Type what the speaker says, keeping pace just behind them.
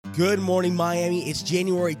Good morning, Miami. It's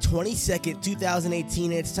January 22nd,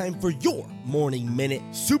 2018, and it's time for your Morning Minute.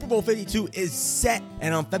 Super Bowl 52 is set,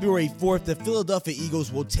 and on February 4th, the Philadelphia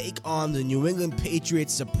Eagles will take on the New England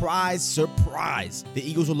Patriots. Surprise, surprise. The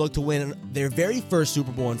Eagles will look to win their very first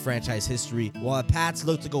Super Bowl in franchise history, while the Pats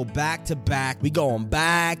look to go back-to-back. We go on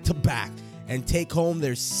back-to-back and take home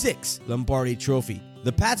their sixth Lombardi trophy.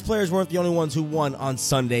 The Pats players weren't the only ones who won on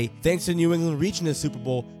Sunday. Thanks to New England reaching the Super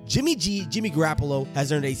Bowl, Jimmy Garoppolo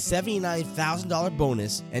has earned a $79,000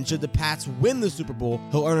 bonus, and should the Pats win the Super Bowl,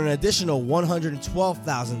 he'll earn an additional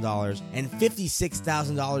 $112,000 and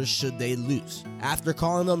 $56,000 should they lose. After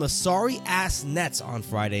calling them the sorry-ass Nets on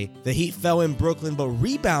Friday, the Heat fell in Brooklyn but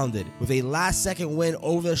rebounded with a last-second win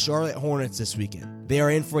over the Charlotte Hornets this weekend. They are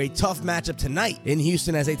in for a tough matchup tonight in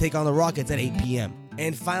Houston as they take on the Rockets at 8 p.m.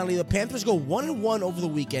 And finally, the Panthers go 1-1 over the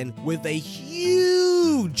weekend with a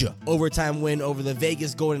huge overtime win over the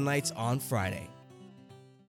Vegas Golden Knights on Friday.